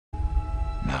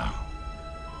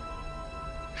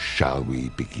Shall we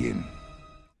begin?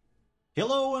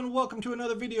 Hello and welcome to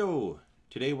another video.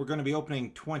 Today we're going to be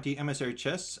opening 20 emissary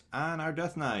chests on our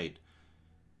death knight.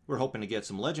 We're hoping to get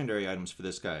some legendary items for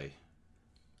this guy.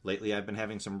 Lately I've been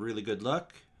having some really good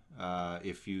luck.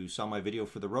 If you saw my video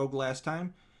for the rogue last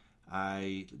time,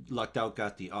 I lucked out,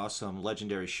 got the awesome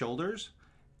legendary shoulders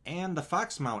and the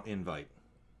fox mount invite.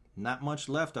 Not much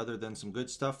left other than some good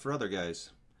stuff for other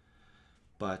guys.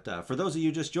 But for those of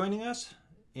you just joining us,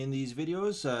 in these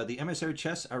videos, the emissary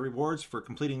chests are rewards for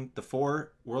completing the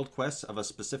 4 world quests of a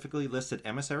specifically listed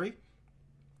emissary.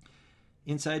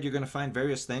 Inside you're going to find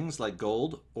various things like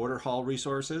gold, order hall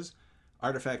resources,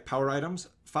 artifact power items,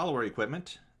 follower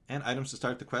equipment, and items to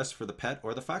start the quest for the pet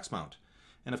or the fox mount.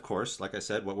 And of course, like I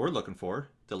said, what we're looking for,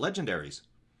 the legendaries.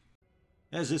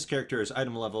 As this character is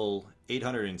item level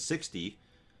 860,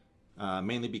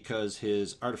 mainly because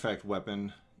his artifact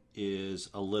weapon is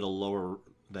a little lower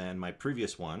than my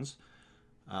previous ones.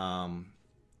 Trying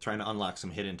to unlock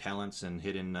some hidden talents and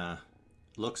hidden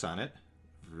looks on it.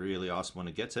 Really awesome when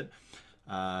it gets it.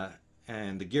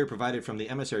 And the gear provided from the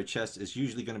emissary chest is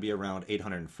usually going to be around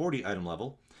 840 item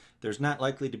level. There's not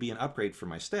likely to be an upgrade for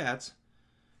my stats,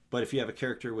 but if you have a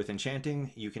character with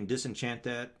enchanting, you can disenchant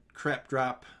that, crap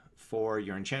drop for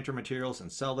your enchanter materials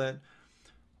and sell that.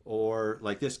 Or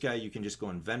like this guy, you can just go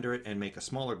and vendor it and make a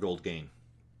smaller gold gain.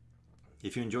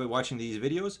 If you enjoy watching these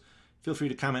videos, feel free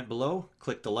to comment below,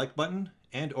 click the like button,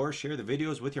 and or share the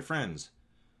videos with your friends.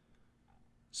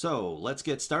 So, let's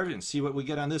get started and see what we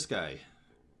get on this guy.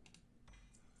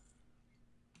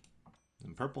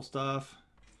 Some purple stuff.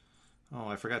 Oh,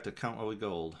 I forgot to count what we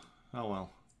gold. Oh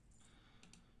well.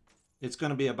 It's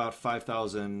going to be about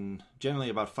 5,000, generally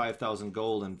about 5,000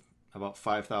 gold and about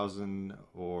 5,000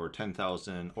 or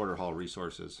 10,000 order hall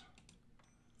resources.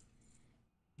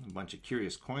 A bunch of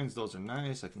curious coins, those are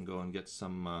nice. I can go and get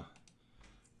some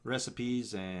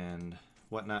recipes and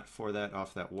whatnot for that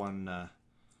off that one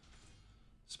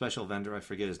special vendor. I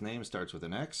forget his name, starts with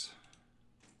an X.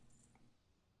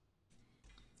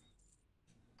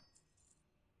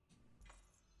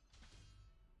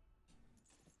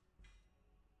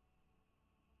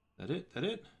 That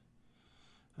it?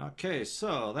 Okay,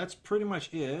 so that's pretty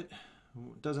much it.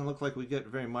 Doesn't look like we get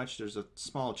very much. There's a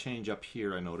small change up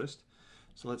here I noticed.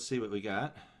 So let's see what we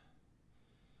got.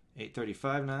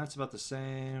 835 now, that's about the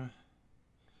same.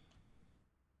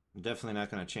 I'm definitely not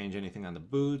going to change anything on the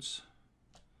boots.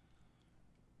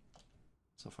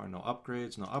 So far no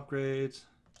upgrades, no upgrades.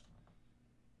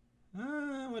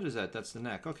 What is that? That's the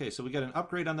neck. Okay, so we got an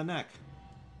upgrade on the neck.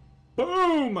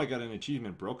 Boom! I got an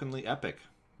achievement, Brokenly Epic.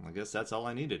 I guess that's all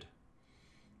I needed.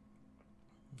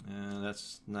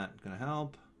 That's not going to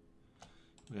help.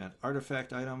 We got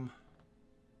artifact item.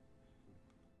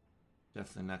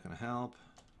 Definitely not going to help.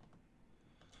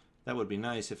 That would be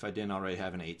nice if I didn't already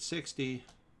have an 860.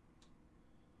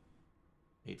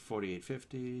 840,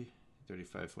 850,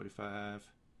 35, 45.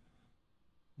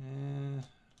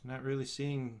 Not really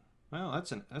seeing. Well,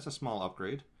 that's a small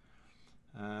upgrade.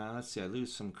 Let's see. I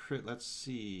lose some crit. Let's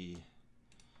see.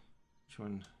 Which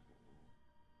one?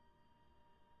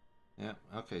 Yeah.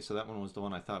 Okay. So that one was the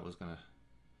one I thought was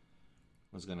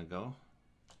gonna go.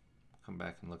 Come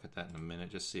back and look at that in a minute,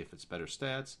 just see if it's better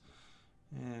stats.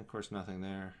 And of course nothing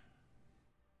there.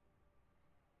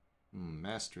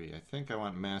 Mastery. I think I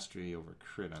want mastery over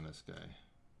crit on this guy.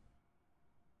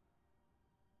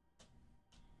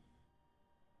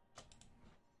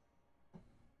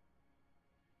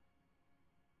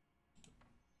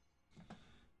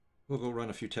 We'll go run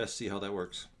a few tests, see how that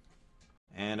works.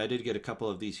 And I did get a couple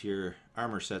of these here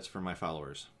armor sets for my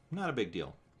followers. Not a big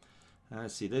deal.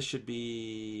 Let's see, this should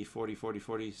be 40, 40,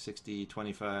 40, 60,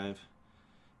 25.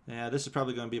 Yeah, this is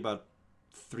probably going to be about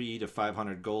 300 to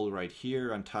 500 gold right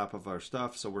here on top of our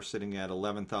stuff. So we're sitting at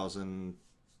 11,000,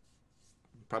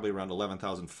 probably around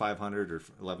 11,500 or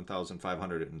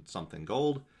 11,500 and something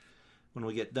gold when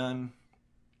we get done.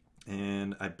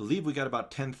 And I believe we got about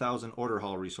 10,000 order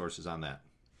hall resources on that.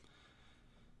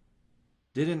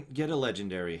 Didn't get a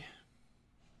legendary.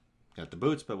 Got the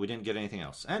boots, but we didn't get anything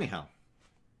else. Anyhow.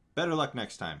 Better luck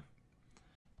next time.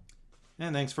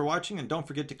 And thanks for watching, and don't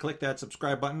forget to click that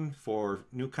subscribe button for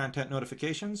new content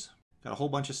notifications. Got a whole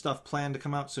bunch of stuff planned to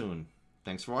come out soon.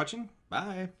 Thanks for watching.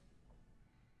 Bye.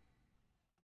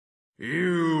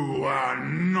 You are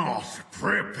not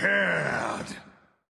prepared.